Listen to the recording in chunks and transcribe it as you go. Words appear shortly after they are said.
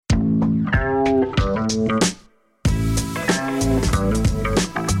Hi,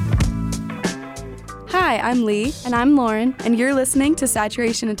 I'm Lee. And I'm Lauren. And you're listening to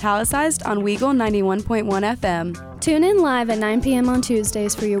Saturation Italicized on Weagle 91.1 FM. Tune in live at 9 p.m. on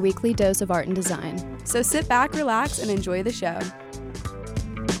Tuesdays for your weekly dose of art and design. So sit back, relax, and enjoy the show.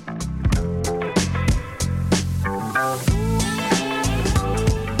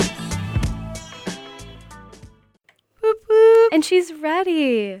 Whoop, whoop. And she's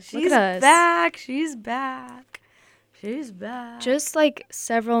ready. She's Look at us. back. She's back. She's back. Just like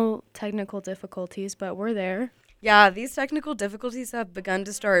several technical difficulties, but we're there. Yeah, these technical difficulties have begun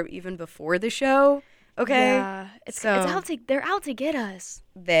to start even before the show. Okay? Yeah. They're out to get us.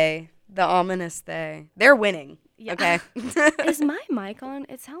 The ominous they. They're winning. Yeah. Okay. Is my mic on?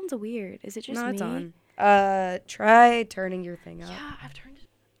 It sounds weird. Is it just no, me? it's on. Try turning your thing up. Yeah, I've turned it.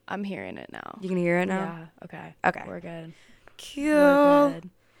 I'm hearing it now. You can hear it now? Yeah. Okay. Okay. We're good. Cool. We're good.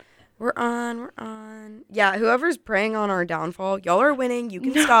 We're on. Yeah, whoever's preying on our downfall, y'all are winning. You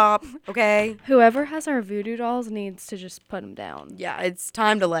can stop, okay? Whoever has our voodoo dolls needs to just put them down. Yeah, it's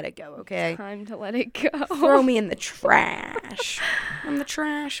time to let it go, okay? Time to let it go. Throw me in the trash. I'm the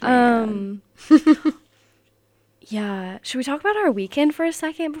trash man. Yeah. Should we talk about our weekend for a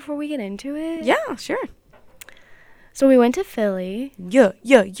second before we get into it? Yeah, sure. So we went to Philly. Yeah.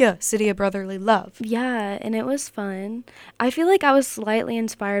 City of Brotherly Love. Yeah, and it was fun. I feel like I was slightly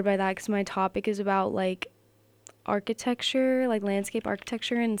inspired by that because my topic is about, like, architecture, like landscape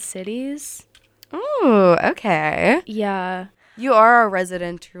architecture in cities. Oh, okay. Yeah. You are a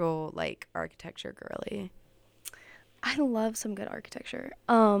residential, like, architecture girly. I love some good architecture.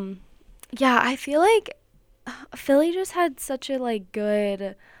 Yeah, I feel like Philly just had such a, like,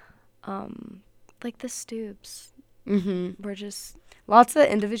 good, like, the stoops. Mm-hmm. We're just... Lots of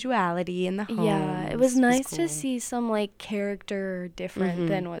individuality in the home. Yeah, it was nice cool. to see some, like, character different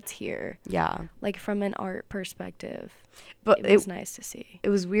than what's here. Yeah. Like, from an art perspective. But it was nice to see. It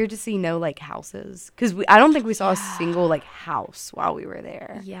was weird to see no, like, houses. Because I don't think we saw a single, like, house while we were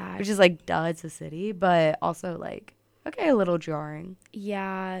there. Yeah. Which is, like, duh, it's a city. But also, like, okay, a little jarring.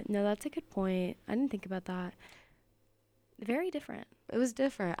 Yeah. No, that's a good point. I didn't think about that. Very different. It was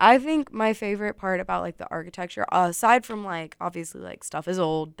different. I think my favorite part about, like, the architecture, aside from, like, obviously, like, stuff is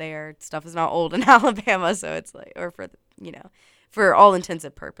old there. Stuff is not old in Alabama. So it's, like, or for, for all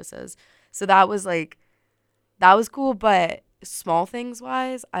intensive purposes. So that was, like, that was cool. But small things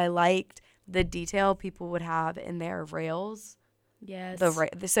wise, I liked the detail people would have in their rails. Yes. The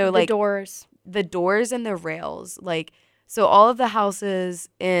doors. The doors and the rails. Like, so all of the houses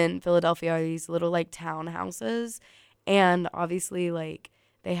in Philadelphia are these little, like, townhouses. And obviously, like,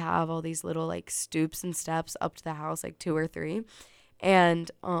 they have all these little, like, stoops and steps up to the house, like 2 or 3.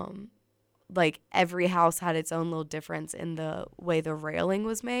 And, like, every house had its own little difference in the way the railing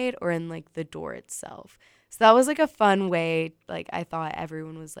was made or in, like, the door itself. So that was, like, a fun way. Like, I thought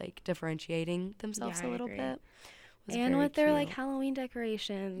everyone was, like, differentiating themselves a little bit. And with their, like, Halloween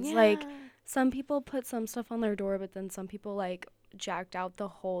decorations. Yeah. Like, some people put some stuff on their door, but then some people, like, jacked out the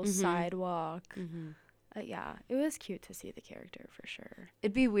whole sidewalk. Mm-hmm. Yeah, it was cute to see the character for sure.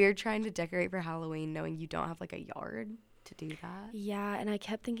 It'd be weird trying to decorate for Halloween knowing you don't have, like, a yard to do that. Yeah, and I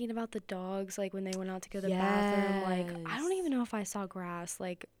kept thinking about the dogs, like, when they went out to go to the bathroom. Like, I don't even know if I saw grass,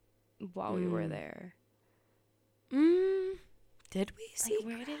 like, while we were there. Did we see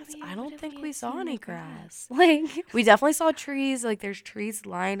grass? I don't think we saw any grass. Like, we definitely saw trees. Like, there's trees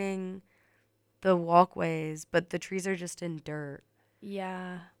lining the walkways, but the trees are just in dirt.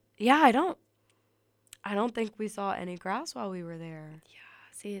 Yeah. Yeah, I don't think we saw any grass while we were there. Yeah.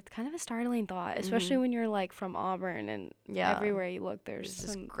 See, it's kind of a startling thought, especially when you're, like, from Auburn and everywhere you look, there's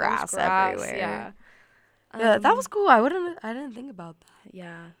just grass everywhere. Yeah. Yeah, that was cool. I didn't think about that.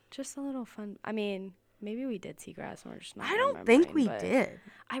 Yeah. Just a little fun. I mean, maybe we did see grass and we're just not I don't think we did.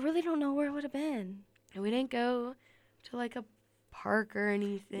 I really don't know where it would have been. And we didn't go to, like, a park or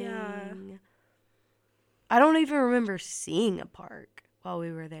anything. Yeah. I don't even remember seeing a park while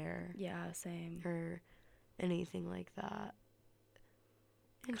we were there. Yeah, same. Or anything like that.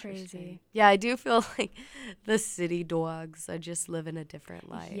 Crazy. Yeah, I do feel like the city dogs are just living a different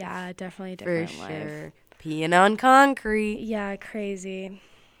life. Yeah, definitely a different life. For sure. Peeing on concrete. Yeah, crazy.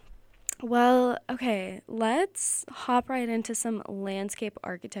 Well, okay, let's hop right into some landscape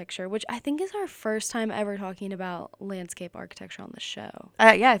architecture, which I think is our first time ever talking about landscape architecture on the show.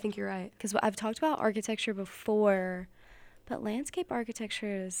 Yeah, I think you're right. Because I've talked about architecture before, but landscape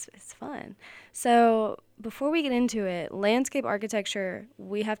architecture is fun. So before we get into it, landscape architecture,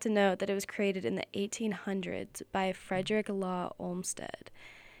 we have to note that it was created in the 1800s by Frederick Law Olmsted.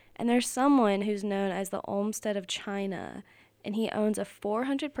 And there's someone who's known as the Olmsted of China and he owns a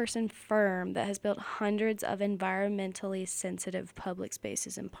 400-person firm that has built hundreds of environmentally sensitive public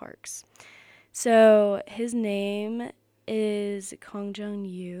spaces and parks. So his name is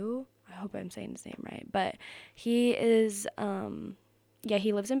Kongjan Yu. I hope I'm saying his name right, but he is,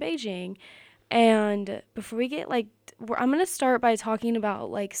 he lives in Beijing. And before we get I'm going to start by talking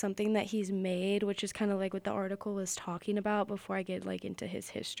about something that he's made, which is kind of like what the article was talking about before I get into his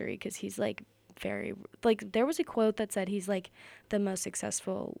history, because he's very, there was a quote that said he's the most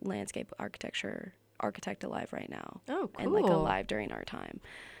successful landscape architect alive right now. Oh, cool. And alive during our time.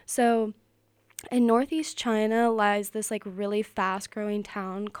 So in northeast China lies this really fast growing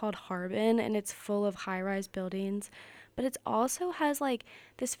town called Harbin, and it's full of high-rise buildings. But it also has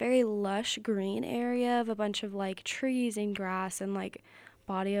this very lush green area of a bunch of trees and grass and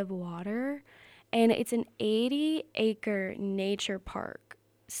body of water. And it's an 80-acre nature park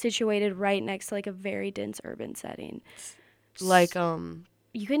situated right next to a very dense urban setting. You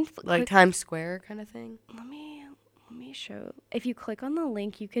can Times Square kind of thing. Let me show. If you click on the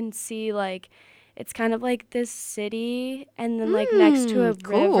link, you can see it's kind of this city, and then next to a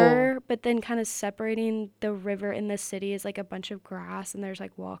river, but then kind of separating the river and the city is a bunch of grass, and there's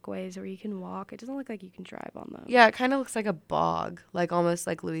walkways where you can walk. It doesn't look like you can drive on them. Yeah, it kind of looks like a bog, almost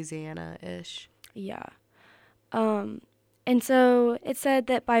like Louisiana-ish. Yeah. And so it said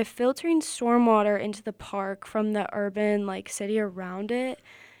that by filtering stormwater into the park from the urban city around it,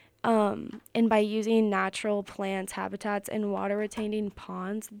 and by using natural plants, habitats, and water-retaining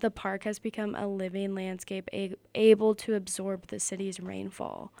ponds, the park has become a living landscape able to absorb the city's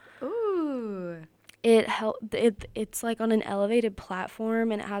rainfall. Ooh. It's on an elevated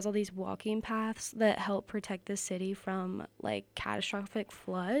platform, and it has all these walking paths that help protect the city from catastrophic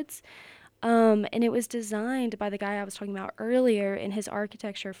floods. And it was designed by the guy I was talking about earlier in his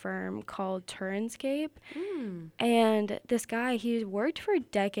architecture firm called Turnscape. And this guy, he worked for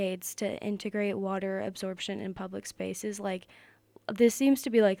decades to integrate water absorption in public spaces. This seems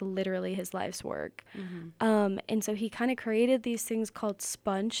to be literally his life's work. And so he kind of created these things called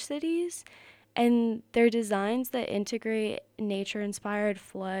sponge cities. And they're designs that integrate nature-inspired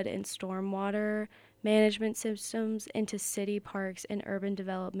flood and stormwater management systems into city parks and urban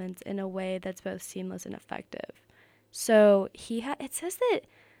developments in a way that's both seamless and effective. So it says that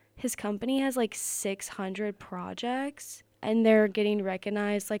his company has 600 projects, and they're getting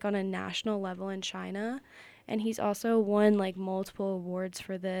recognized on a national level in China. And he's also won multiple awards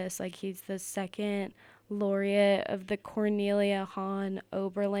for this. He's the second laureate of the Cornelia Hahn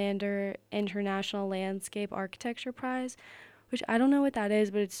Oberlander International Landscape Architecture Prize, which I don't know what that is,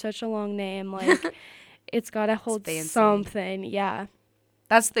 but it's such a long name. It's got to hold something. Yeah.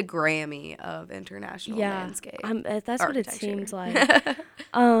 That's the Grammy of international landscape. That's what it seems like.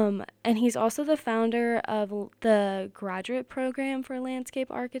 And he's also the founder of the graduate program for landscape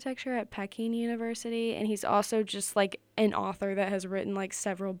architecture at Peking University. And he's also just an author that has written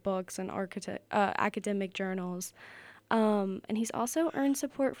several books and academic journals. And he's also earned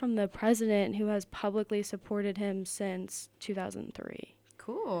support from the president, who has publicly supported him since 2003.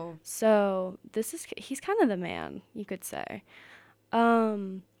 Cool. So he's kind of the man, you could say.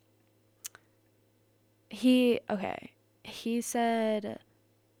 He said,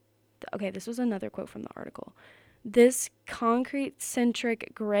 this was another quote from the article. This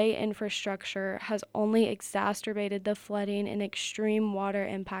concrete-centric gray infrastructure has only exacerbated the flooding and extreme water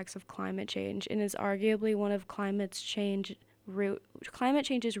impacts of climate change, and is arguably one of climate change's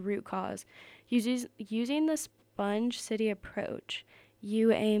root cause. Using the sponge city approach,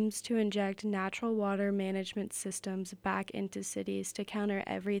 Yu aims to inject natural water management systems back into cities to counter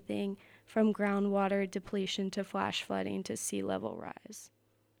everything from groundwater depletion to flash flooding to sea level rise.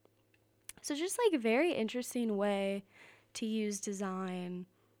 So just a very interesting way to use design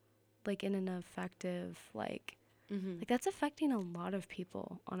in an effective that's affecting a lot of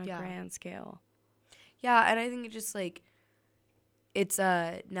people on a grand scale. Yeah, and I think it just it's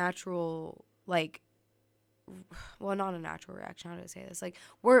a natural not a natural reaction. How do I say this?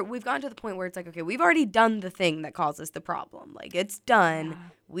 We've gotten to the point where it's okay, we've already done the thing that causes the problem. It's done. Yeah.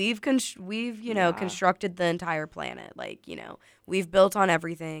 We've constructed the entire planet. We've built on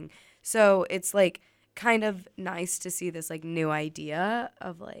everything. So it's kind of nice to see this new idea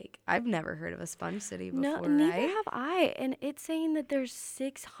of I've never heard of a sponge city before. No, neither have I. And it's saying that there's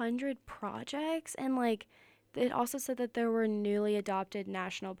 600 projects, and it also said that there were newly adopted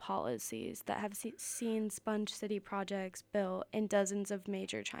national policies that have seen sponge city projects built in dozens of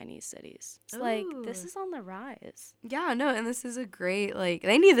major Chinese cities. It's this is on the rise. Yeah, no, and this is a great,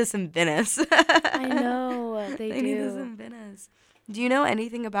 they need this in Venice. I know, they do. They need this in Venice. Do you know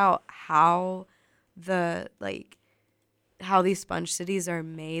anything about how the, how these sponge cities are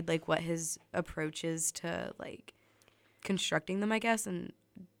made, like what his approach is to like constructing them, I guess, and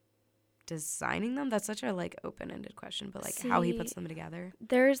designing them. That's such a like open-ended question, but like how he puts them together.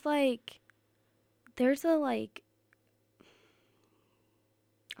 There's a like,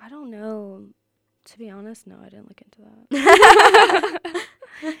 I don't know. To be honest, no, I didn't look into that.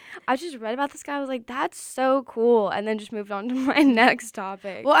 I just read about this guy. I was like, that's so cool. And then just moved on to my next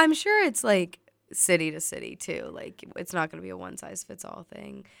topic. Well, I'm sure it's like city to city too. Like it's not going to be a one size fits all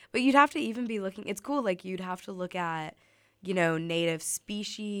thing. But you'd have to even be looking. It's cool. Like you'd have to look at, you know, native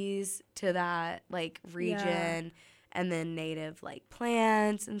species to that like region, and then native like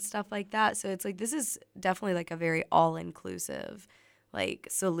plants and stuff like that. So it's like this is definitely like a very all inclusive like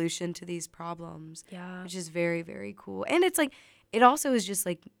solution to these problems. Yeah. Which is very, very cool. And it's like it also is just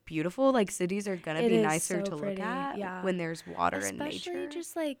like beautiful. Like cities are gonna be nicer to look at when there's water and nature. Especially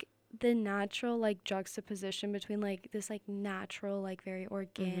just like the natural like juxtaposition between like this like natural like very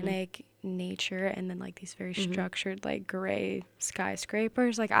organic nature and then like these very structured like gray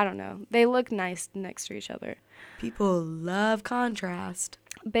skyscrapers. Like I don't know. They look nice next to each other. People love contrast.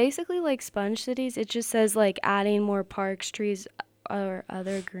 Basically like sponge cities, it just says like adding more parks, trees, or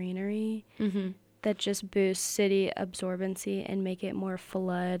other greenery that just boosts city absorbency and make it more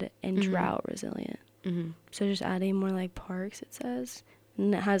flood and drought resilient. So just adding more like parks, it says,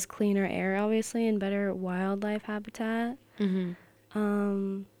 and it has cleaner air obviously and better wildlife habitat.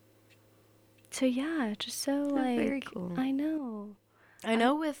 So yeah, just so like very cool. I know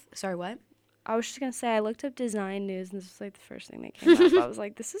with sorry, what? I was just gonna say I looked up design news and this was like the first thing that came up. I was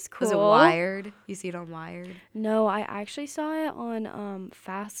like, this is cool. Was it Wired? You see it on Wired? No, I actually saw it on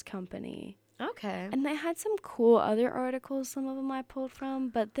Fast Company. Okay. And they had some cool other articles, some of them I pulled from,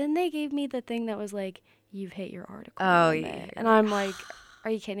 but then they gave me the thing that was like, you've hit your article limit. And I'm like,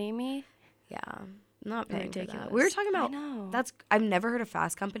 are you kidding me? Yeah. I'm not paying Ridiculous. for that. We were talking about I know. I've never heard of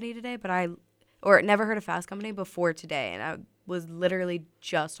Fast Company today, never heard of Fast Company before today, and I was literally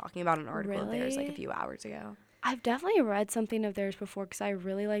just talking about an article of theirs like a few hours ago. I've definitely read something of theirs before because I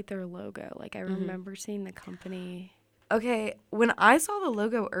really like their logo. Like, I remember seeing the company. Okay, when I saw the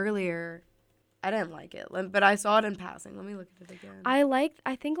logo earlier, I didn't like it, but I saw it in passing. Let me look at it again.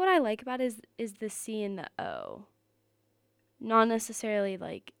 I think what I like about it is the C and the O. Not necessarily,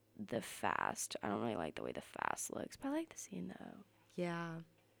 like, the fast. I don't really like the way the fast looks, but I like the C and the O. Yeah.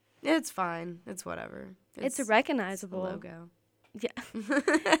 It's fine. It's whatever. It's recognizable. It's a logo. Yeah.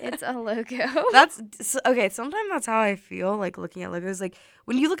 It's a logo. Okay, sometimes that's how I feel, like, looking at logos. Like,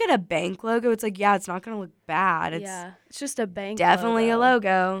 when you look at a bank logo, it's like, yeah, it's not going to look bad. It's just a bank definitely logo.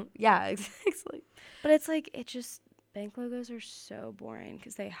 a logo. Yeah, exactly. But it's like, bank logos are so boring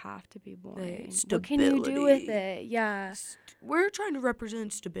because they have to be boring. What can you do with it? Yeah. We're trying to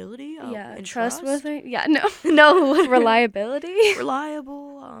represent stability. And trustworthy. Yeah, no. No. Reliability.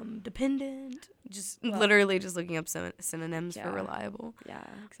 Reliable, dependent. Literally just looking up synonyms for reliable. Yeah,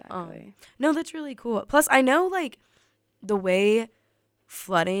 exactly. No, that's really cool. Plus, I know, like, the way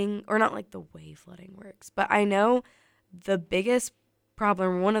flooding, or not, like, the way flooding works, but I know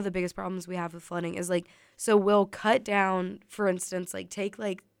one of the biggest problems we have with flooding is, like, so we'll cut down, for instance, like, take,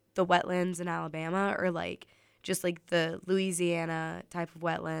 like, the wetlands in Alabama or, like, just, like, the Louisiana type of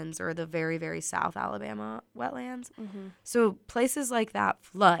wetlands or the very, very South Alabama wetlands. So places like that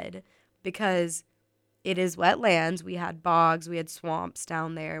flood because it is wetlands. We had bogs, we had swamps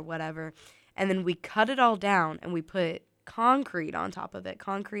down there, whatever. And then we cut it all down and we put concrete on top of it,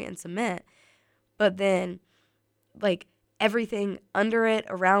 concrete and cement. But then, like, everything under it,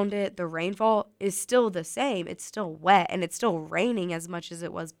 around it, the rainfall is still the same. It's still wet and it's still raining as much as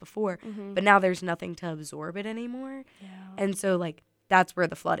it was before. But now there's nothing to absorb it anymore. Yeah. And so, like, that's where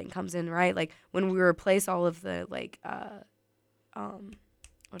the flooding comes in, right? Like, when we replace all of the, like,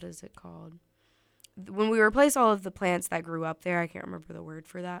 what is it called? When we replace all of the plants that grew up there, I can't remember the word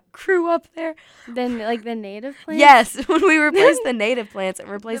for that. Grew up there? Then, like, the native plants? Yes, when we replace the native plants and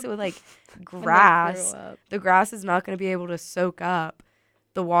replace it with, like, grass, the grass is not going to be able to soak up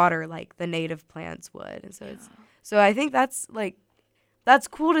the water like the native plants would. And so I think that's, like, that's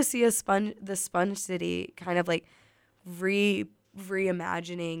cool to see the sponge city kind of, like,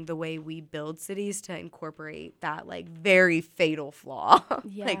 reimagining the way we build cities to incorporate that, like, very fatal flaw.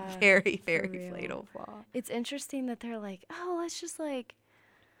 Yeah, like, very, very fatal flaw. It's interesting that they're like, oh, let's just, like,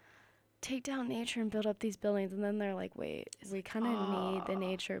 take down nature and build up these buildings. And then they're like, wait, we kind of need the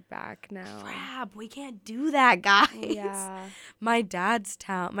nature back now. Crap, we can't do that, guys. Yeah. My dad's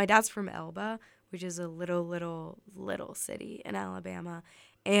from Elba, which is a little city in Alabama.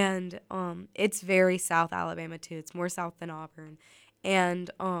 And it's very South Alabama too. It's more south than Auburn. And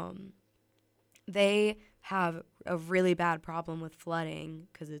they have a really bad problem with flooding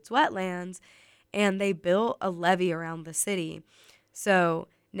because it's wetlands, and they built a levee around the city. So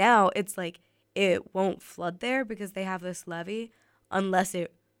now it's like it won't flood there because they have this levee unless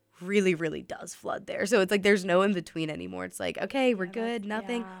it really, really does flood there. So it's like there's no in between anymore. It's like, okay, we're good,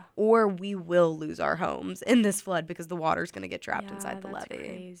 nothing, or we will lose our homes in this flood because the water's going to get trapped inside the levee.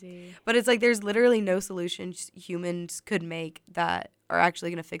 Crazy. But it's like there's literally no solutions humans could make that are actually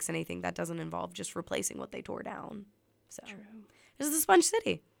going to fix anything that doesn't involve just replacing what they tore down. So True. This is the sponge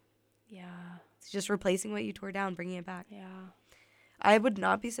city. Yeah. It's just replacing what you tore down, bringing it back. Yeah. I would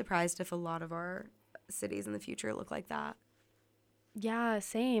not be surprised if a lot of our cities in the future look like that. Yeah,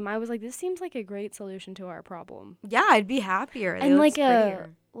 same. I was like, this seems like a great solution to our problem. Yeah, I'd be happier. And like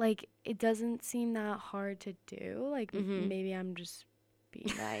it doesn't seem that hard to do. Like maybe I'm just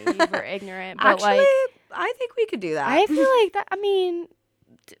being naive or ignorant, but actually, like I think we could do that. I feel like that. I mean,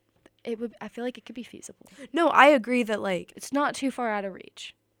 it would. I feel like it could be feasible. No, I agree that like It's not too far out of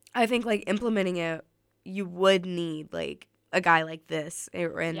reach. I think like implementing it, you would need like a guy like this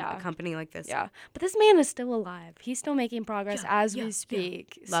and a company like this. Yeah, but this man is still alive. He's still making progress as we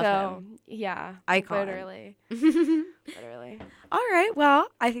speak. Yeah. Love him. Yeah, icon. Literally. Literally. All right. Well,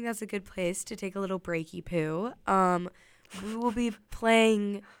 I think that's a good place to take a little breaky poo. We will be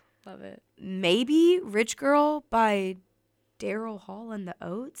playing. Love it. Maybe "Rich Girl" by Daryl Hall and the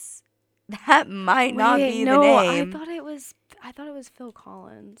Oats. That might not be the name. I thought it was Phil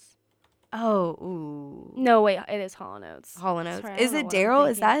Collins. Oh, ooh. No, wait, it is Hall & Oates. Hall & Oates. Sorry, Is it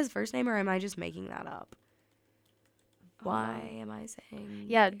Daryl? Is that his first name, or am I just making that up? Why am I saying?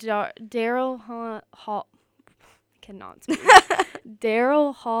 Yeah, Daryl Hall. I cannot speak.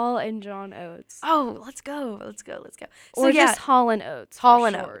 Daryl Hall and John Oates. Oh, let's go. So or just Hall & Oates. Hall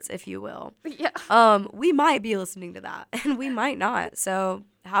 & Oates, if you will. Yeah. We might be listening to that, and we might not. So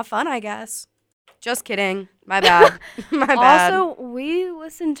have fun, I guess. Just kidding. My bad. My bad. Also, we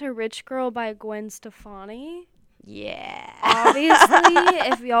listened to "Rich Girl" by Gwen Stefani. Yeah. Obviously,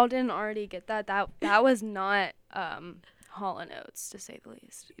 if y'all didn't already get that was not Hall & Oates, to say the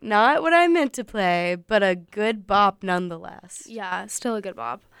least. Not what I meant to play, but a good bop nonetheless. Yeah, still a good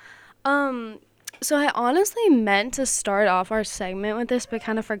bop. So I honestly meant to start off our segment with this, but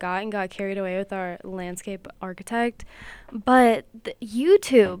kind of forgot and got carried away with our landscape architect. But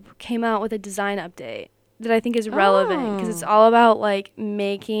YouTube came out with a design update that I think is relevant because it's all about like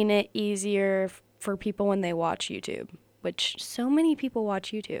making it easier for people when they watch YouTube, which so many people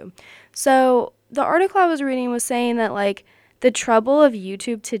watch YouTube. So the article I was reading was saying that like the trouble of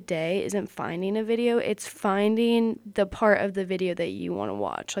YouTube today isn't finding a video, it's finding the part of the video that you want to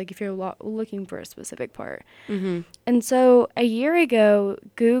watch, like if you're looking for a specific part. Mm-hmm. And so a year ago,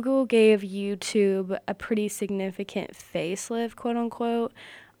 Google gave YouTube a pretty significant facelift, quote unquote.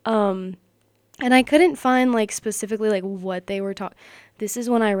 And I couldn't find like specifically like what they were talking. This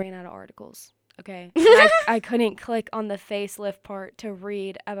is when I ran out of articles. Okay. I couldn't click on the facelift part to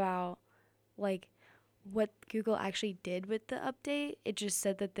read about like what Google actually did with the update. It just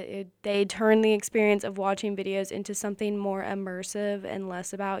said that they turned the experience of watching videos into something more immersive and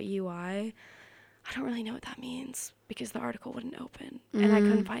less about UI. I don't really know what that means because the article wouldn't open and I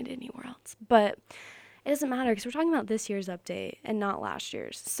couldn't find it anywhere else. But it doesn't matter because we're talking about this year's update and not last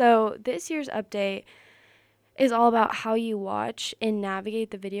year's. So this year's update is all about how you watch and navigate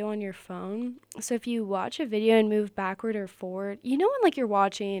the video on your phone. So if you watch a video and move backward or forward, you know when like you're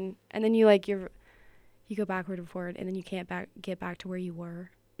watching and then you go backward and forward and then you can't get back to where you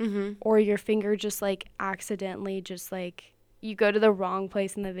were. Mm-hmm. Or your finger just like accidentally just like you go to the wrong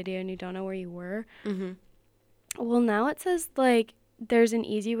place in the video and you don't know where you were. Mm-hmm. Well, now it says like there's an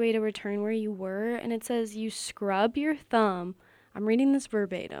easy way to return where you were, and it says you scrub your thumb. I'm reading this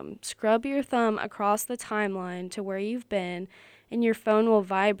verbatim. Scrub your thumb across the timeline to where you've been, and your phone will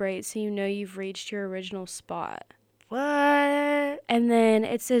vibrate so you know you've reached your original spot. What? And then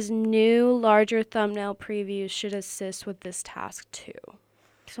it says new, larger thumbnail previews should assist with this task too.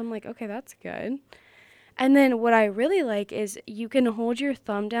 So I'm like, okay, that's good. And then what I really like is you can hold your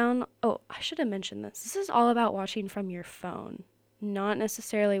thumb down. Oh, I should have mentioned this. This is all about watching from your phone, not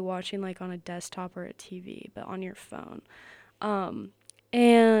necessarily watching like on a desktop or a TV, but on your phone.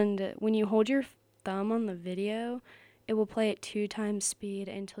 And when you hold your thumb on the video, it will play at 2 times speed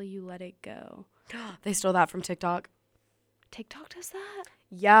until you let it go. They stole that from TikTok. TikTok does that?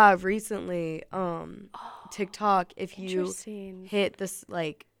 Yeah, recently. TikTok, if you hit this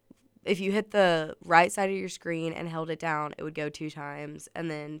like if you hit the right side of your screen and held it down, it would go 2 times.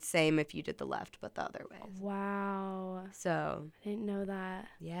 And then same if you did the left, but the other way. Wow. So. I didn't know that.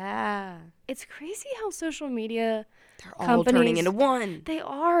 Yeah. It's crazy how social media They're all turning into one. They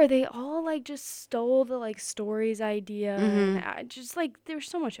are. They all, like, just stole the, like, stories idea. Mm-hmm. And I just, like, there's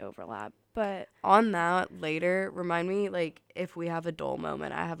so much overlap. But on that, later, remind me, like, if we have a dull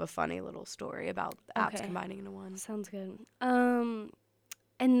moment, I have a funny little story about apps combining into one. Sounds good.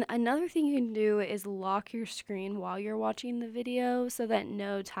 And another thing you can do is lock your screen while you're watching the video so that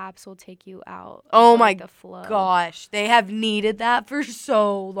no taps will take you out. Oh, my the flow. Gosh. They have needed that for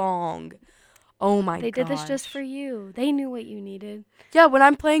so long. Oh, my gosh. They did this just for you. They knew what you needed. Yeah, when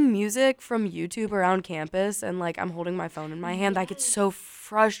I'm playing music from YouTube around campus and, like, I'm holding my phone in my hand, like, it's so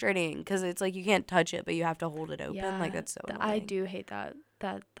frustrating because it's, like, you can't touch it, but you have to hold it open. Yeah, like, that's so annoying. I do hate that.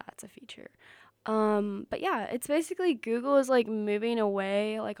 That's a feature. But yeah, it's basically Google is, like, moving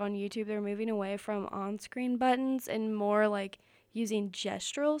away, like, on YouTube, they're moving away from on-screen buttons and more, like, using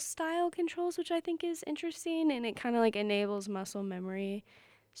gestural style controls, which I think is interesting, and it kind of, like, enables muscle memory,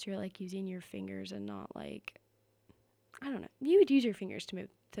 so you're, like, using your fingers and not, like, I don't know. You would use your fingers to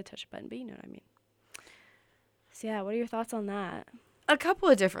touch a button, but you know what I mean. So yeah, what are your thoughts on that? A couple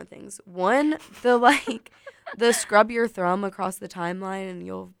of different things. One, the scrub your thumb across the timeline and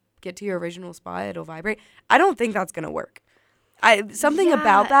you'll get to your original spot, it'll vibrate. I don't think that's going to work. Something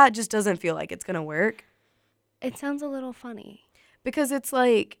about that just doesn't feel like it's going to work. It sounds a little funny. Because it's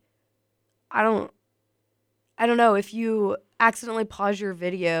like, I don't know, if you accidentally pause your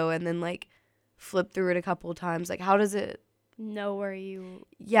video and then, like, flip through it a couple of times, like, how does it know where you...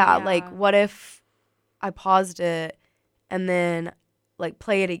 Yeah, like, what if I paused it and then, like,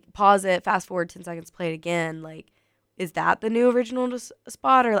 pause it, fast forward 10 seconds, play it again, like, is that the new original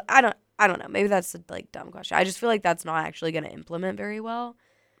spot? Or I don't know. Maybe that's a, like, dumb question. I just feel like that's not actually going to implement very well.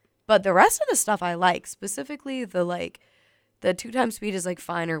 But the rest of the stuff I like, specifically the 2x speed is, like,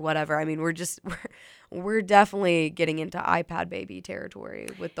 fine or whatever. I mean, we're definitely getting into iPad baby territory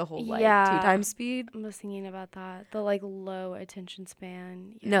with the whole, like, 2x speed. I was thinking about that. The, like, low attention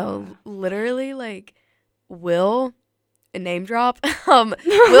span. Yeah. No, literally, like, Will... a name drop.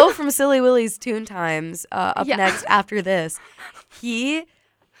 Will from Silly Willie's Toon Times up next after this. He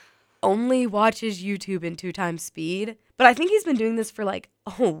only watches YouTube in 2x speed, but I think he's been doing this for, like,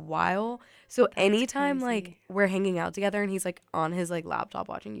 a while. So that's anytime crazy. Like, we're hanging out together and he's, like, on his, like, laptop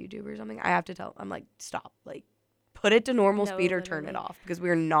watching YouTube or something, I have to tell, I'm like, stop, like, put it to normal speed or turn it off because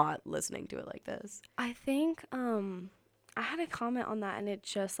we're not listening to it like this. I think I had a comment on that and it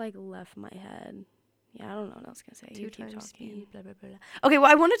just, like, left my head. Yeah, I don't know what else I was going to say. 2x speed, blah, blah, blah, blah. Okay, well,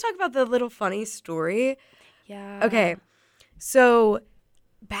 I want to talk about the little funny story. Yeah. Okay, so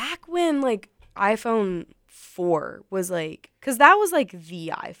back when, like, iPhone 4 was, like, because that was, like,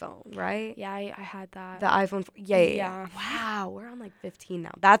 the iPhone, right? Yeah, I had that. The iPhone 4. Yeah. Wow, we're on, like, 15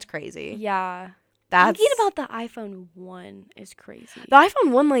 now. That's crazy. Yeah. Thinking about the iPhone 1 is crazy. The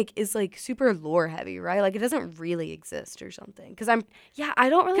iPhone 1, like, is, like, super lore heavy, right? Like, it doesn't really exist or something. Because I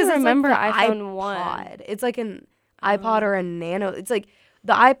don't really remember like iPhone 1. It's like an iPod or a Nano. It's like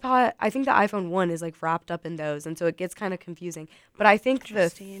the iPod, I think the iPhone 1 is, like, wrapped up in those. And so it gets kind of confusing. But I think the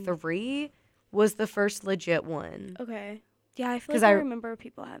 3 was the first legit one. Okay. Yeah, I feel like I remember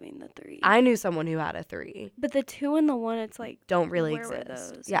people having the 3. I knew someone who had a 3. But the 2 and the 1, it's like, don't really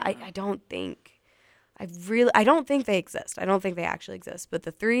exist. Yeah, I don't think. I don't think they exist. I don't think they actually exist. But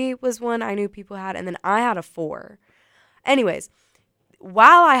the 3 was one I knew people had, and then I had a 4. Anyways,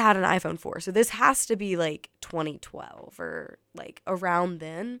 while I had an iPhone 4, so this has to be, like, 2012 or, like, around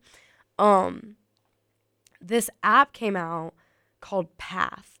then, this app came out called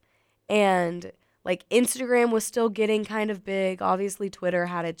Path. And, like, Instagram was still getting kind of big. Obviously, Twitter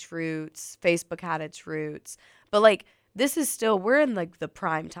had its roots. Facebook had its roots. But, like, this is still, we're in, like, the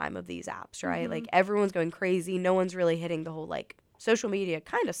prime time of these apps, right? Mm-hmm. Like, everyone's going crazy. No one's really hitting the whole, like, social media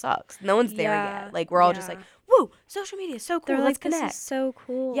kind of sucks. No one's there yet. Like, we're all just like, woo, social media is so cool. Let's connect. This is so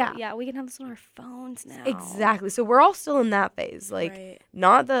cool. Yeah, we can have this on our phones now. Exactly. So we're all still in that phase. Like,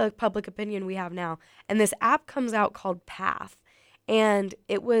 not the public opinion we have now. And this app comes out called Path. And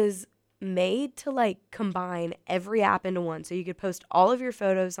it was made to, like, combine every app into one. So you could post all of your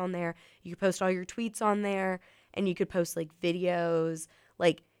photos on there. You could post all your tweets on there. And you could post, like, videos.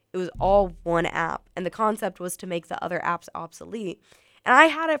 Like, it was all one app. And the concept was to make the other apps obsolete. And I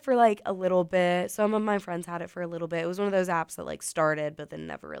had it for, like, a little bit. Some of my friends had it for a little bit. It was one of those apps that, like, started but then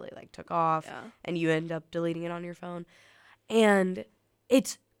never really, like, took off. Yeah. And you end up deleting it on your phone. And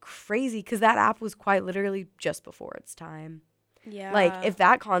it's crazy because that app was quite literally just before its time. Yeah. Like, if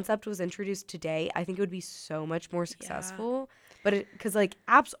that concept was introduced today, I think it would be so much more successful. Yeah. But because like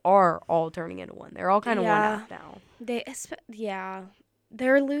apps are all turning into one. They're all kind of one app now.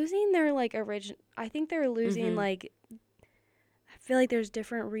 They're losing their like I think they're losing Mhm. like. I feel like there's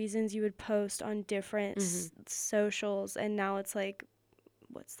different reasons you would post on different socials, and now it's like,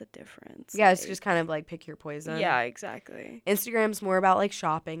 what's the difference? Yeah, it's Like, just kind of like pick your poison. yeah, exactly. Instagram's more about like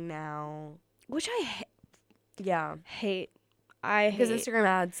shopping now. Which I Yeah. hate. Because Instagram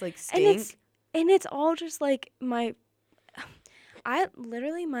ads like stink. And it's all just like my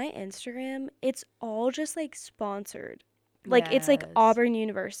Instagram, it's all just like sponsored. Like it's like Yes. Auburn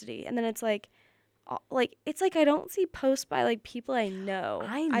University, and then it's like it's like I don't see posts by like people I know.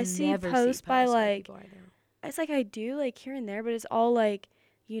 I see posts by like people I know. it's like I do like here and there, but it's all like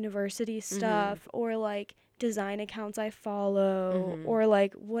university stuff or like design accounts I follow or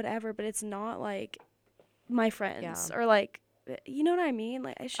like whatever, but it's not like my friends or like, you know what I mean?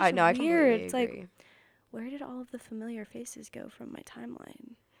 Like it's just I weird. It's agree. like, where did all of the familiar faces go from my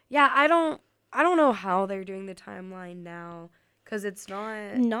timeline? Yeah, I don't know how they're doing the timeline now because it's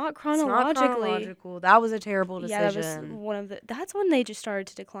not chronological. That was a terrible decision. Yeah, that was that's when they just started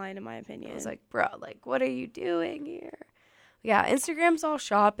to decline, in my opinion. I was like, bro, like, what are you doing here? Yeah, Instagram's all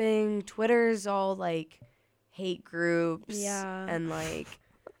shopping. Twitter's all like hate groups. Yeah. And like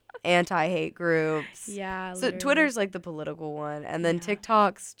anti-hate groups. Yeah. So literally. Twitter's like the political one, and then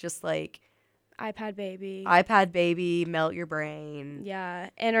TikTok's just like iPad baby, melt your brain. Yeah,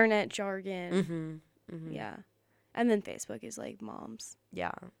 internet jargon. Yeah, and then Facebook is like moms.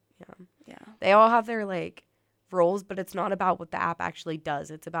 Yeah. They all have their like roles, but it's not about what the app actually does.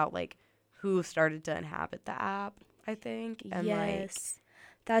 It's about like who started to inhabit the app, I think. And yes,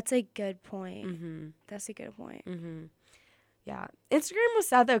 that's a good point. That's a good point. Yeah. Instagram was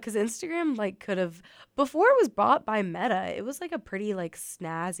sad though, because Instagram like could have, before it was bought by Meta, it was like a pretty like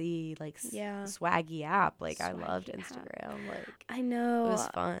snazzy, like swaggy app. Like I loved Instagram. Like I know. It was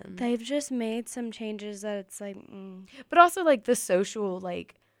fun. They've just made some changes that it's like But also like the social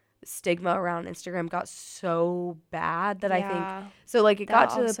like stigma around Instagram got so bad that I think so like it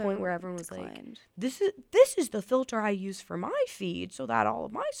got to the point where everyone was like, this is the filter I use for my feed so that all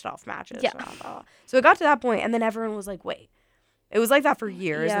of my stuff matches. So it got to that point, and then everyone was like, wait. It was like that for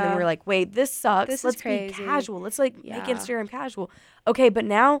years, and then we were like, wait, this sucks. Let's be casual. Let's like make Instagram casual. Okay, but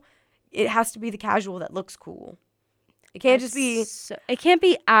now it has to be the casual that looks cool. It can't just be. It can't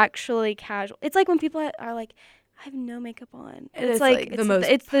be actually casual. It's like when people are like, I have no makeup on. It's like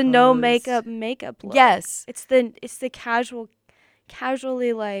it's the no makeup look. Yes. It's the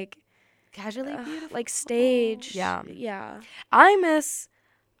casually like beautiful, like stage. Yeah. I miss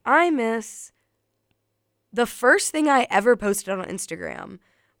the first thing I ever posted on Instagram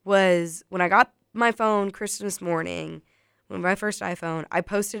was when I got my phone Christmas morning, my first iPhone, I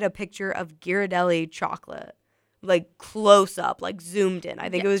posted a picture of Ghirardelli chocolate, like close up, like zoomed in. I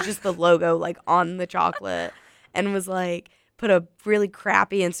think it was just the logo like on the chocolate, and was like, put a really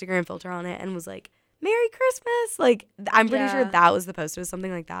crappy Instagram filter on it and was like, Merry Christmas. Like, I'm pretty sure that was the post. It was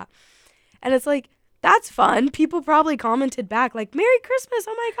something like that. And it's like, that's fun. People probably commented back like, Merry Christmas.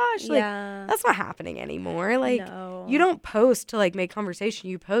 Oh my gosh. Like, that's not happening anymore. Like, you don't post to like make conversation.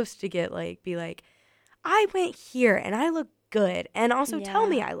 You post to get like, be like, I went here and I look good. And also tell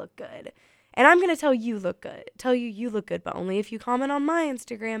me I look good. And I'm going to tell you look good. Tell you look good, but only if you comment on my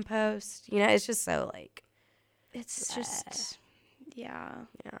Instagram post. You know, it's just so like. It's just, yeah.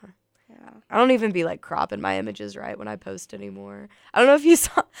 I don't even be like cropping my images right when I post anymore. I don't know if you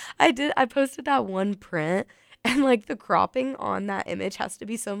saw, I posted that one print, and like the cropping on that image has to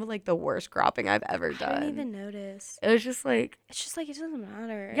be some of like the worst cropping I've ever done. I didn't even notice. It was just like. It's just like, it doesn't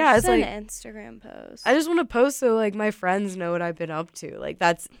matter. Yeah, it's like an Instagram post. I just want to post so like my friends know what I've been up to. Like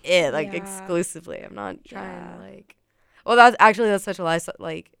that's it, like exclusively. I'm not trying to like. Well, that's such a lie. So,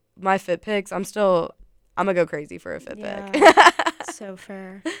 like my fit pics, I'm gonna go crazy for a fit pic. So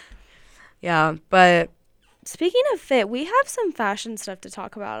fair. Yeah, but speaking of fit, we have some fashion stuff to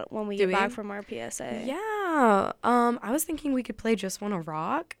talk about when we get back from our PSA. Yeah. I was thinking we could play Just Wanna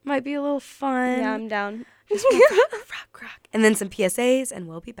Rock. Might be a little fun. Yeah, I'm down. Just wanna rock. And then some PSAs, and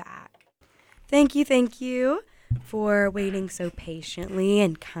we'll be back. Thank you for waiting so patiently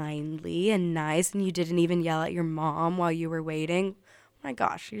and kindly and nice, and you didn't even yell at your mom while you were waiting. Oh my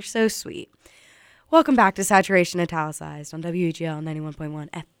gosh, you're so sweet. Welcome back to Saturation Italicized on WEGL 91.1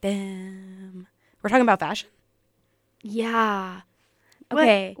 FM. We're talking about fashion? Yeah.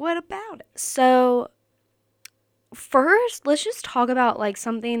 Okay. What about it? So, first, let's just talk about, like,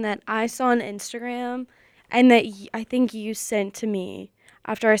 something that I saw on Instagram and that I think you sent to me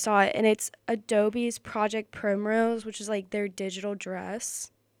after I saw it. And it's Adobe's Project Primrose, which is, like, their digital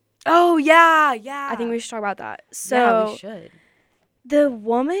dress. Oh, yeah. I think we should talk about that. So, yeah, we should. The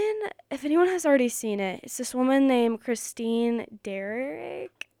woman, if anyone has already seen it, it's this woman named Christine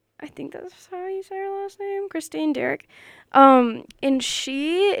Derrick. I think that's how you say her last name, Christine Derrick. And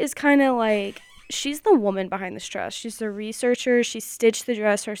she is kind of like, she's the woman behind this dress. She's the researcher. She stitched the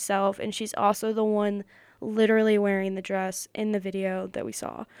dress herself, and she's also the one literally wearing the dress in the video that we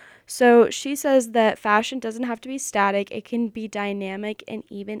saw. So she says that fashion doesn't have to be static. It can be dynamic and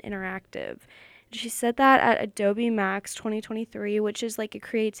even interactive. She said that at Adobe Max 2023, which is like a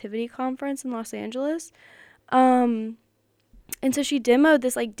creativity conference in Los Angeles. And so she demoed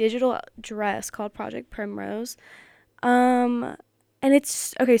this like digital dress called Project Primrose. And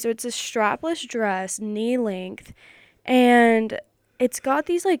it's okay, so it's a strapless dress, knee length, and it's got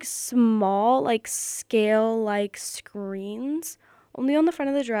these like small like scale like screens only on the front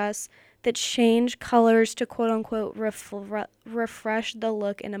of the dress that change colors to quote unquote refresh the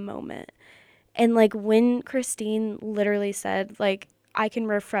look in a moment. And like when Christine literally said like I can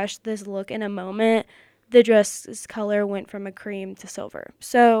refresh this look in a moment, the dress's color went from a cream to silver.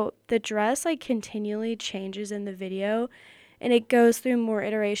 So the dress like continually changes in the video, and it goes through more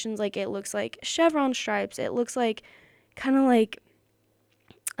iterations. Like it looks like chevron stripes. It looks like kind of like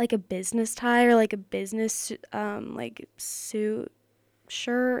a business tie or like a business like suit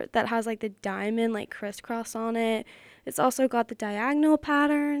shirt that has like the diamond like crisscross on it. It's also got the diagonal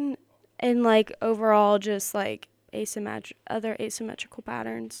pattern and like overall just like other asymmetrical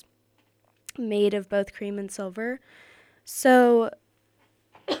patterns made of both cream and silver. So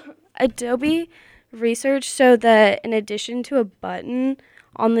Adobe research showed that in addition to a button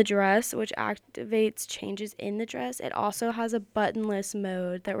on the dress which activates changes in the dress, it also has a buttonless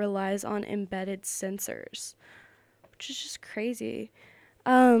mode that relies on embedded sensors, which is just crazy.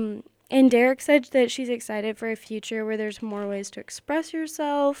 And Derek said that she's excited for a future where there's more ways to express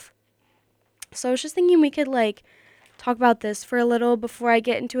yourself. So I was just thinking we could like talk about this for a little before I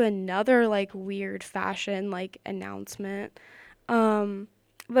get into another like weird fashion like announcement.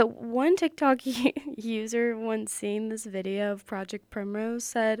 But one TikTok user once seen this video of Project Primrose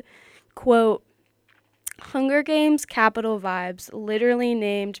said, quote, Hunger Games capital vibes, literally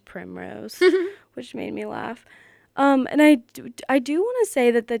named Primrose, which made me laugh. And I do want to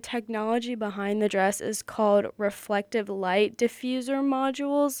say that the technology behind the dress is called reflective light diffuser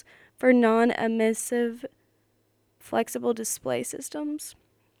modules for non-emissive flexible display systems.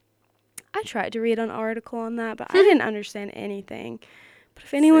 I tried to read an article on that, but I didn't understand anything. But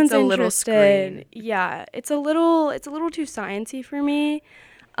if anyone's interested, yeah, it's a little too sciencey for me.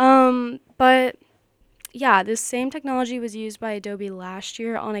 But yeah, this same technology was used by Adobe last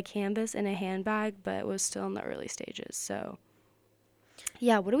year on a canvas in a handbag, but it was still in the early stages. So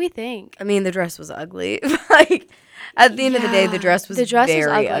yeah, what do we think? I mean, the dress was ugly. Like, at the end of the day, the dress was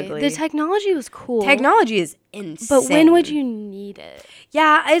very ugly. The technology was cool. Technology is insane. But when would you need it?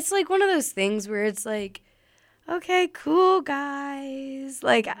 Yeah, it's like one of those things where it's like, okay, cool, guys.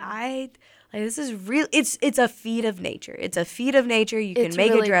 Like, this is real. It's a feat of nature. It's a feat of nature. You can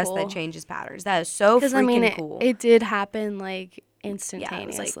make a dress that changes patterns. That is so freaking cool. It did happen, like,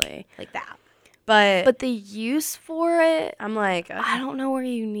 instantaneously. Yeah, it was like that. But the use for it, I'm like, I don't know where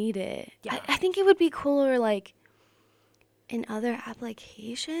you need it. Yeah. I think it would be cooler, like, in other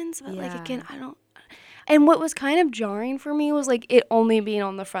applications. But, like, again, I don't. And what was kind of jarring for me was, like, it only being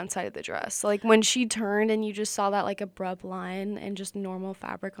on the front side of the dress. Like, when she turned and you just saw that, like, abrupt line and just normal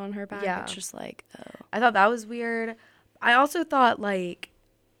fabric on her back, it's just like, oh. I thought that was weird. I also thought, like,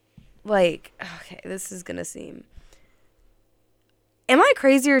 okay, this is going to seem... Am I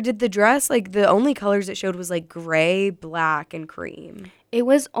crazy, or did the dress, like, the only colors it showed was, like, gray, black, and cream? It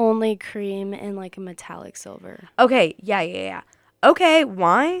was only cream and, like, a metallic silver. Okay, yeah. Okay,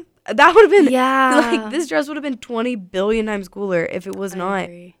 why? That would have been, like, this dress would have been 20 billion times cooler if it was not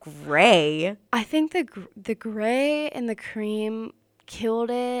gray. I think the gray and the cream killed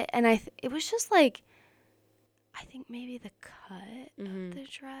it, and it was just, like, I think maybe the cut of the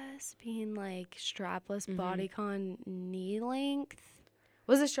dress being, like, strapless bodycon knee length.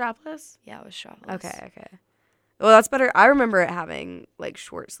 Was it strapless? Yeah, it was strapless. Okay. Well, that's better. I remember it having, like,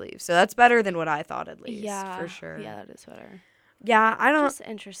 short sleeves, so that's better than what I thought, at least. Yeah, for sure. Yeah, that is better. Yeah, I don't... Just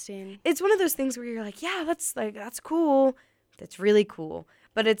interesting. It's one of those things where you're like, yeah, that's cool. That's really cool.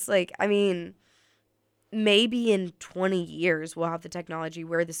 But it's like, I mean, maybe in 20 years we'll have the technology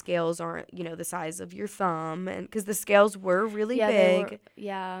where the scales aren't, the size of your thumb, and because the scales were really big.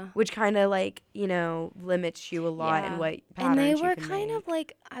 Which kind of, like, limits you a lot in what patterns you can make. And they were kind of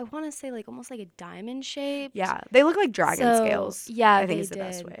like, I want to say, like, almost like a diamond shape. Yeah, they look like dragon scales. Yeah, I think is the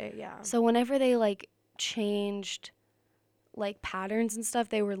best way. Yeah. So whenever they, like, changed, like patterns and stuff,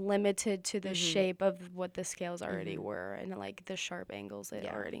 they were limited to the shape of what the scales already were and like the sharp angles it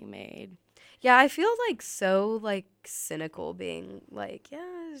already made. Yeah, I feel like so like cynical being like,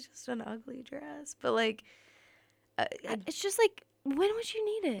 yeah, it's just an ugly dress, but like It's just like, when would you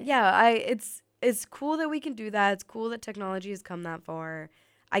need it? yeah, it's cool that we can do that. It's cool that technology has come that far.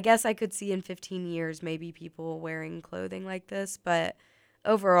 I guess I could see in 15 years maybe people wearing clothing like this, but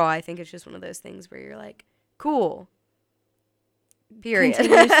overall I think it's just one of those things where you're like, cool. Period.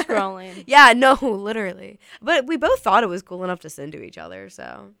 Continue scrolling. Yeah, no, literally. But we both thought it was cool enough to send to each other,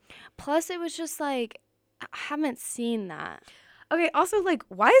 so. Plus, it was just like, I haven't seen that. Okay, also, like,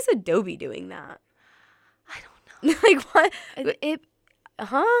 why is Adobe doing that? I don't know. Like, what?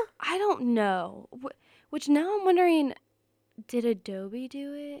 I don't know. Which now I'm wondering, did Adobe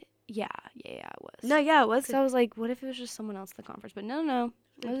do it? Yeah, it was. No, yeah, it was. So I was like, what if it was just someone else at the conference? But no,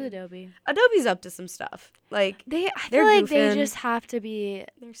 it was Adobe. Adobe's up to some stuff. Like, I they're feel like goofing. they just have to be,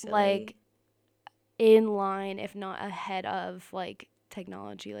 Silly. like, in line, if not ahead of, like,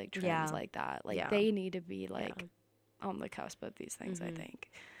 technology, like, trends like that. Like, they need to be, like, on the cusp of these things, I think.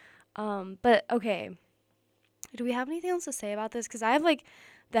 But, okay. Do we have anything else to say about this? Because I have, like,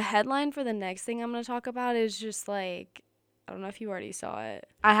 the headline for the next thing I'm going to talk about is just, like, I don't know if you already saw it.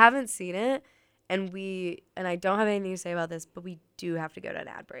 I haven't seen it, and I don't have anything to say about this, but we do have to go to an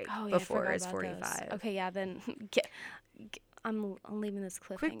ad break before it's 45. Okay, yeah, then I'm leaving this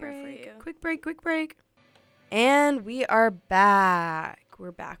cliffhanger for you. Quick break. And we are back.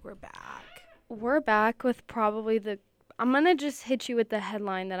 We're back. We're back with probably I'm going to just hit you with the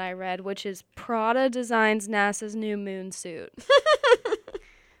headline that I read, which is Prada designs NASA's new moon suit.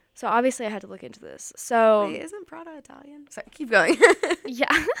 So obviously I had to look into this. So wait, isn't Prada Italian? Sorry, keep going.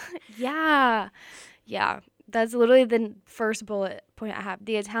 Yeah. That's literally the first bullet point I have.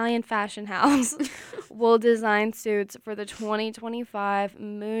 The Italian fashion house will design suits for the 2025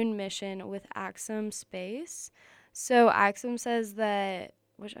 moon mission with Axum Space. So Axum says that,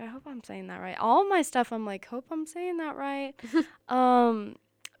 which I hope I'm saying that right. All of my stuff, I'm like, hope I'm saying that right.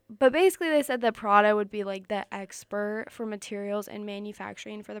 But basically they said that Prada would be like the expert for materials and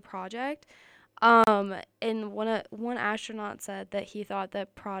manufacturing for the project. And one astronaut said that he thought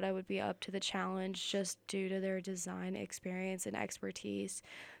that Prada would be up to the challenge just due to their design experience and expertise.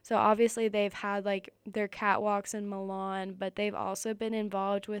 So obviously they've had like their catwalks in Milan, but they've also been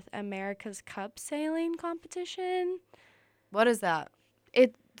involved with America's Cup sailing competition. What is that?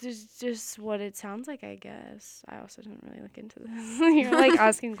 It's just what it sounds like, I guess. I also didn't really look into this. You're like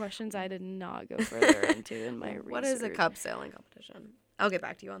asking questions I did not go further into in my research. What is a cup sailing competition? I'll get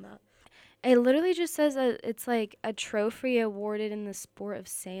back to you on that. It literally just says that it's like a trophy awarded in the sport of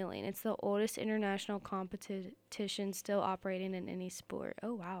sailing. It's the oldest international competition still operating in any sport.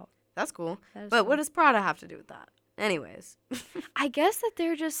 Oh, wow. That's cool. But what does Prada have to do with that? Anyways. I guess that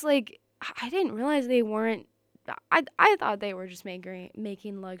they're just like, I didn't realize they weren't, I thought they were just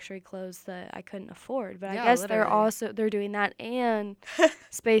making luxury clothes that I couldn't afford. But I guess literally. they're doing that and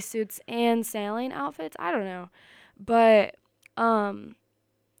spacesuits and sailing outfits. I don't know. But,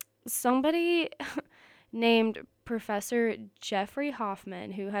 somebody named Professor Jeffrey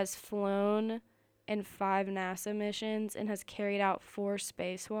Hoffman, who has flown in 5 NASA missions and has carried out 4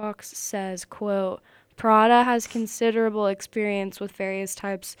 spacewalks, says, quote, Prada has considerable experience with various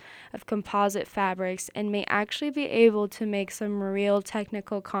types of composite fabrics and may actually be able to make some real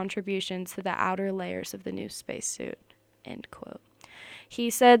technical contributions to the outer layers of the new spacesuit, end quote. He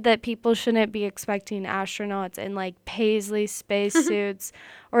said that people shouldn't be expecting astronauts in like paisley spacesuits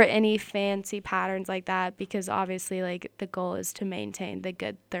or any fancy patterns like that because obviously like the goal is to maintain the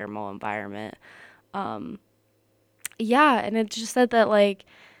good thermal environment. And it just said that like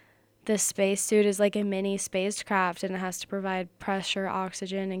the spacesuit is like a mini spacecraft and it has to provide pressure,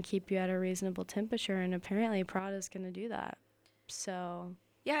 oxygen, and keep you at a reasonable temperature. And apparently Prada's going to do that. So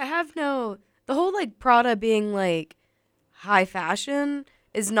yeah, the whole like Prada being like high fashion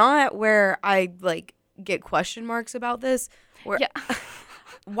is not where I like get question marks about this.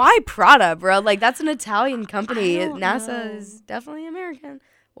 Why Prada, bro? Like that's an Italian company. NASA is definitely American.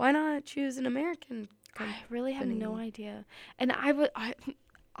 Why not choose an American company? I really have no idea. And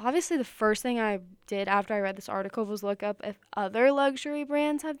obviously the first thing I did after I read this article was look up if other luxury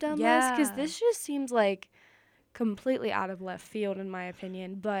brands have done this, because this just seems like completely out of left field in my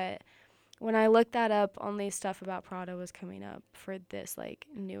opinion. But when I looked that up, only stuff about Prada was coming up for this, like,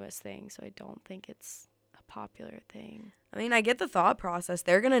 newest thing. So I don't think it's a popular thing. I mean, I get the thought process.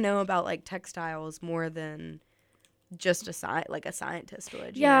 They're going to know about, like, textiles more than just a scientist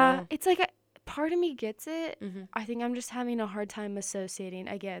would, you know? It's like part of me gets it. Mm-hmm. I think I'm just having a hard time associating,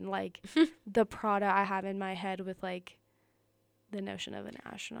 again, like, the Prada I have in my head with, like, the notion of an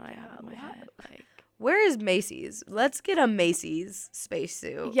astronaut I have in my head. Like, where is Macy's? Let's get a Macy's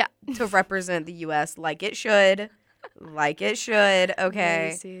spacesuit. Yeah. To represent the U.S. like it should. Like it should. Okay.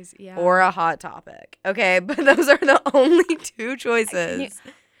 Macy's, yeah. Or a Hot Topic. Okay, but those are the only two choices.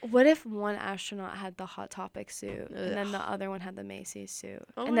 What if one astronaut had the Hot Topic suit, and then the other one had the Macy's suit,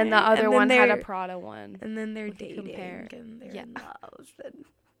 and then the other one had a Prada one? And then they're We could dating, compare. and they're Yeah. in love,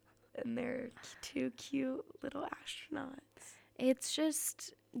 and they're two cute little astronauts. It's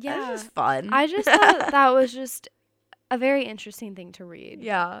just, yeah. That's just fun. I just thought that was just a very interesting thing to read.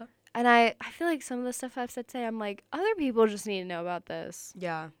 Yeah. And I feel like some of the stuff I've said today, I'm like, other people just need to know about this.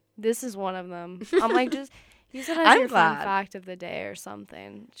 Yeah. This is one of them. I'm like, just use it as I'm your glad. fun fact of the day or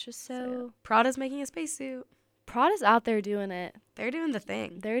something. It's just so. Prada's making a spacesuit. Prada's out there doing it. They're doing the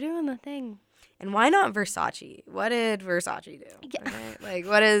thing. They're doing the thing. And why not Versace? What did Versace do? Yeah. Okay? Like,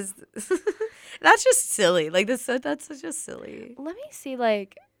 what is... That's just silly. Like, that's just silly. Let me see,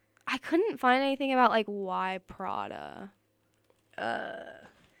 like, I couldn't find anything about, like, why Prada.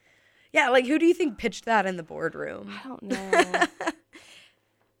 Yeah, like, who do you think pitched that in the boardroom? I don't know.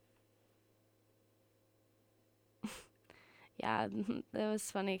 Yeah, it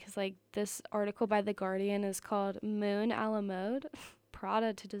was funny because, like, this article by The Guardian is called Moon a la Mode,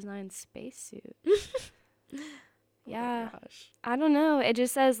 Prada to Design Spacesuit. Yeah. Oh my gosh. I don't know. It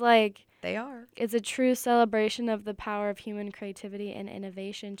just says, like, They are. it's a true celebration of the power of human creativity and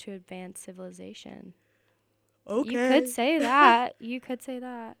innovation to advance civilization. Okay. You could say that. You could say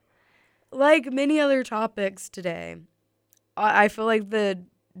that. Like many other topics today, I feel like the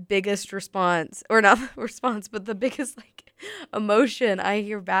biggest response, or not response, but the biggest, like, emotion I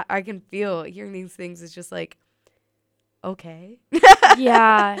can feel hearing these things is just like, okay.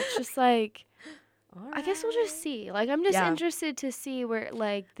 Yeah. It's just like, All I guess we'll just right. see. Like, I'm just Yeah. interested to see where,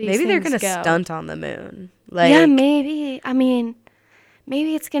 like, these Maybe they're things gonna go. stunt on the moon. Like, Yeah, maybe. I mean,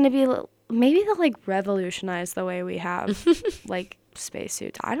 maybe it's going to be, maybe they'll, like, revolutionize the way we have, like,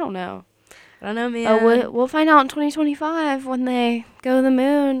 spacesuits. I don't know. I don't know, man. Oh, we'll find out in 2025 when they go to the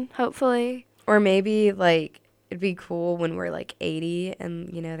moon, hopefully. Or maybe, like, it'd be cool when we're, like, 80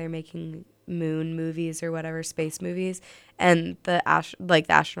 and, you know, they're making moon movies or whatever, space movies, and the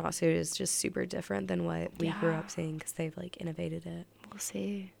astronaut suit is just super different than what we grew up seeing because they've, like, innovated it. We'll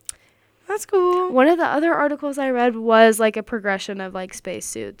see. That's cool. One of the other articles I read was, like, a progression of, like,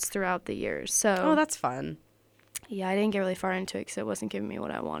 spacesuits throughout the years. So, Oh, that's fun. yeah, I didn't get really far into it because it wasn't giving me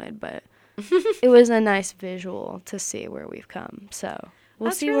what I wanted, but it was a nice visual to see where we've come. So we'll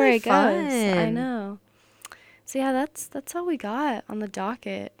That's see really where it goes. I fun. know. So yeah, that's all we got on the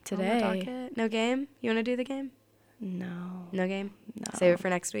docket today. On the docket. No game? You want to do the game? No. No game? No. Save it for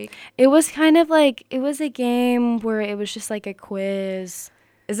next week? It was kind of like, it was a game where it was just like a quiz.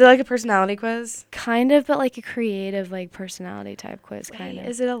 Is it like a personality quiz? Kind of, but like a creative, like, personality type quiz, kind of.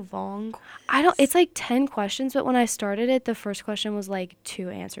 Is it a long quiz? It's like 10 questions, but when I started it, the first question was like 2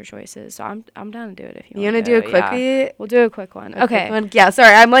 answer choices. So I'm down to do it if you want to do a quickie? Yeah. We'll do a quick one. Okay. Quick one? Yeah,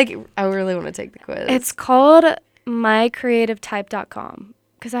 sorry. I'm like, I really want to take the quiz. It's called mycreativetype.com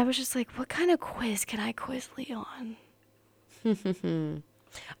because I was just like, what kind of quiz can I quiz Lee on?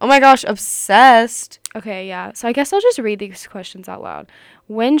 Oh my gosh, obsessed. Okay, yeah. So I guess I'll just read these questions out loud.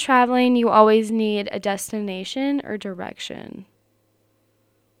 When traveling, you always need a destination or direction?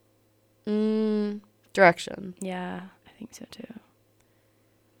 Direction. Yeah, I think so too.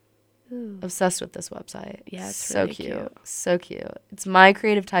 Ooh. Obsessed with this website. Yeah, it's so really cute. So cute. It's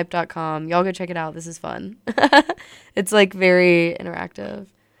mycreativetype.com. Y'all go check it out. This is fun. It's like very interactive.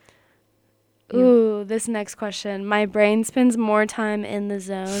 Ooh, this next question. My brain spends more time in the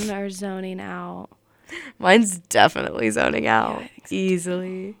zone or zoning out? Mine's definitely zoning out. I think so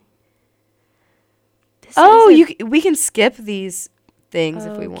easily. This We can skip these things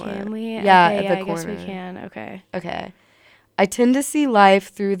if we want. Can we? Yeah, okay, at the I corner. guess we can. Okay. Okay. I tend to see life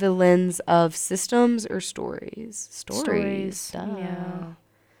through the lens of systems or stories. Stories. Duh. Yeah.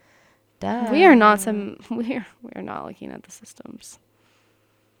 Duh. We are not looking at the systems.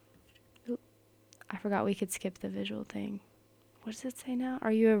 Oop. I forgot we could skip the visual thing. What does it say now?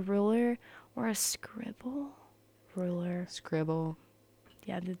 Are you a ruler or a scribble? Ruler. Scribble.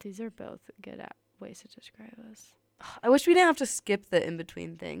 Yeah, these are both good ways to describe us. I wish we didn't have to skip the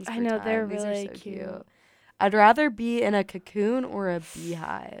in-between things. I for know, time. they're These really are so cute. I'd rather be in a cocoon or a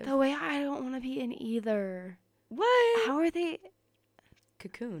beehive. The way I don't want to be in either. What? How are they?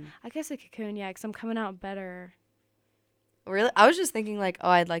 Cocoon. I guess a cocoon, yeah, because I'm coming out better. Really? I was just thinking like, oh,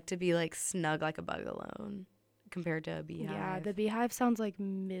 I'd like to be like snug like a bug alone compared to a beehive. Yeah, the beehive sounds like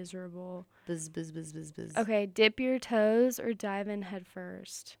miserable. Buzz, buzz, buzz, buzz, buzz. Okay, dip your toes or dive in head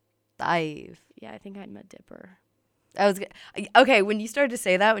first. Dive. Yeah, I think I'm a dipper. Okay, when you started to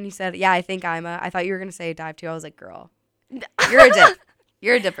say that, when you said, yeah, I think I thought you were going to say dive too. I was like, girl, you're a dip.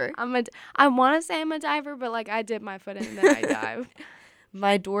 You're a dipper. I want to say I'm a diver, but like I dip my foot in and then I dive.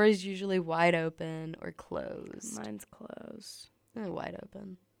 My door is usually wide open or closed. Mine's closed. Wide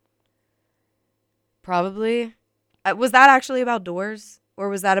open. Probably. Was that actually about doors? Or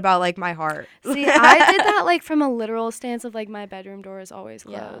was that about, like, my heart? See, I did that, like, from a literal stance of, like, my bedroom door is always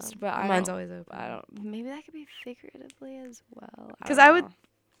closed. But mine's always open. Maybe that could be figuratively as well. Because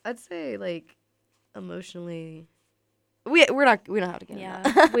I'd say, like, emotionally, we don't have to get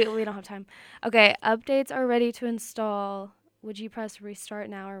into that. we don't have time. Okay, updates are ready to install. Would you press restart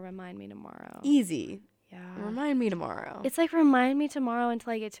now or remind me tomorrow? Easy. Yeah. Remind me tomorrow. It's like remind me tomorrow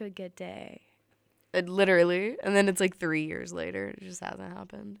until I get to a good day. Literally. And then it's like 3 years later. It just hasn't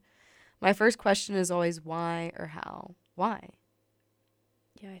happened. My first question is always why or how. Why?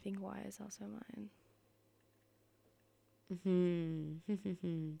 Yeah, I think why is also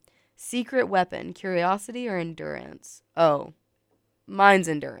mine. Secret weapon, curiosity or endurance? Oh, mine's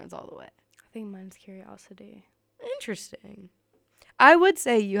endurance all the way. I think mine's curiosity. Interesting. I would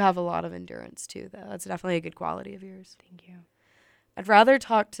say you have a lot of endurance too, though. That's definitely a good quality of yours. Thank you. I'd rather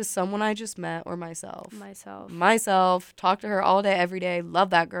talk to someone I just met or myself. Myself. Talk to her all day, every day. Love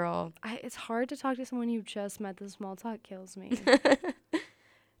that girl. It's hard to talk to someone you just met. The small talk kills me.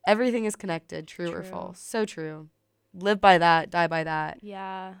 Everything is connected, true or false. So true. Live by that, die by that.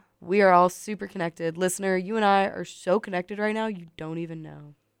 Yeah. We are all super connected. Listener, you and I are so connected right now, you don't even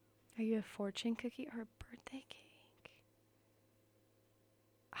know. Are you a fortune cookie or a birthday cake?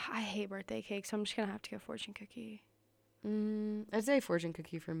 I hate birthday cake, so I'm just going to have to go fortune cookie. I'd say fortune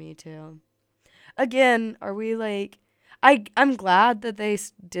cookie for me too. Again, are we like I'm glad that they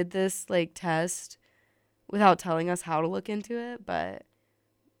did this like test without telling us how to look into it, but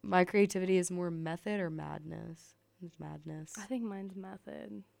my creativity is more method or madness. It's madness. I think mine's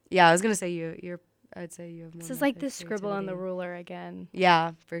method. Yeah, I was gonna say I'd say you have more. This is like the scribble on the ruler again.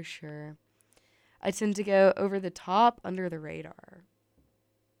 Yeah, for sure. I tend to go over the top, under the radar.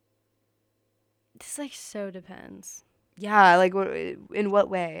 This like so depends. Yeah, like in what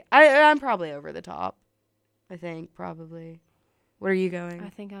way? I'm probably over the top. I think probably. Where are you going? I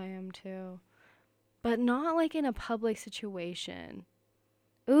think I am too, but not like in a public situation.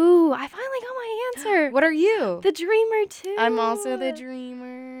 Ooh, I finally got my answer. What are you? The dreamer too. I'm also the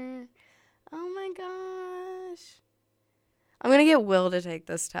dreamer. Oh my gosh. I'm gonna get Will to take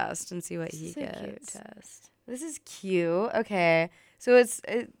this test and see what he gets. This is a cute test. This is cute. Okay, so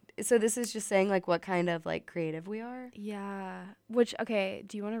so this is just saying like what kind of like creative we are. Yeah. Which okay?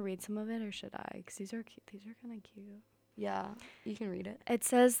 Do you want to read some of it or should I? Because these are kind of cute. Yeah, you can read it. It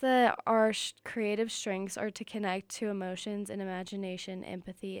says that our creative strengths are to connect to emotions and imagination,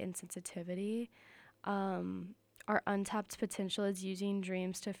 empathy, and sensitivity. Our untapped potential is using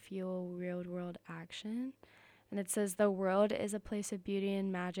dreams to fuel real-world action. And it says the world is a place of beauty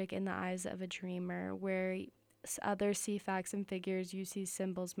and magic in the eyes of a dreamer, where others see facts and figures, you see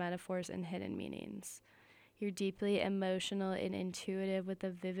symbols, metaphors, and hidden meanings. You're deeply emotional and intuitive with a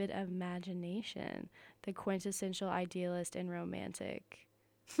vivid imagination, the quintessential idealist and romantic.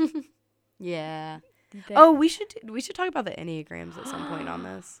 Yeah. We should talk about the Enneagrams at some point on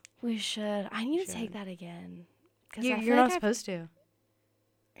this. We should. I need to take that again. You're not supposed to.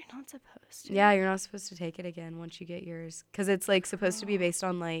 You're not supposed to. Yeah, you're not supposed to take it again once you get yours, because it's like supposed to be based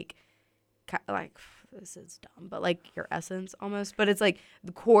on like this is dumb, but like your essence almost. But it's like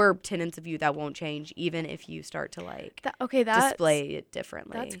the core tenets of you that won't change even if you start to like display it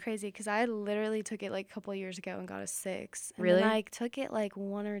differently. That's crazy, because I literally took it like a couple of years ago and got a 6. And really? Then I took it like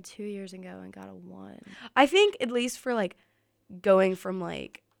 1 or 2 years ago and got a 1. I think at least for like going from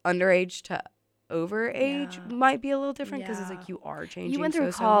like underage to overage might be a little different, because it's like you are changing. You went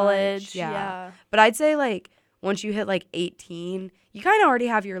through so college. much. Yeah. But I'd say like once you hit like 18, you kind of already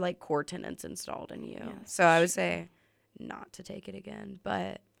have your like core tenets installed in you. Yeah, so I would say not to take it again,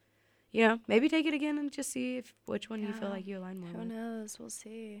 but you know, maybe take it again and just see which one you feel like you align more with. Who knows? We'll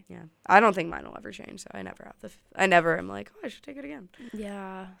see. Yeah. I don't think mine will ever change, so I never am like, oh, I should take it again.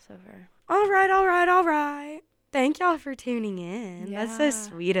 Yeah, so fair. All right. Thank y'all for tuning in. Yeah. That's so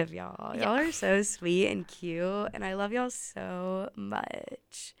sweet of y'all. Y'all are so sweet and cute, and I love y'all so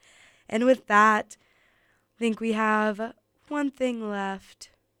much. And with that, I think we have one thing left,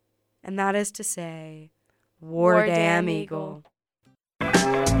 and that is to say, War Damn Eagle.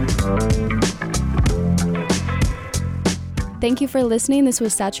 Thank you for listening. This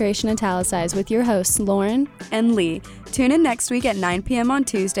was Saturation Italicized with your hosts, Lauren and Lee. Tune in next week at 9 p.m. on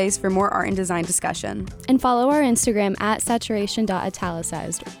Tuesdays for more art and design discussion. And follow our Instagram at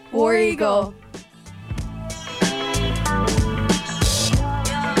saturation.italicized. War Eagle.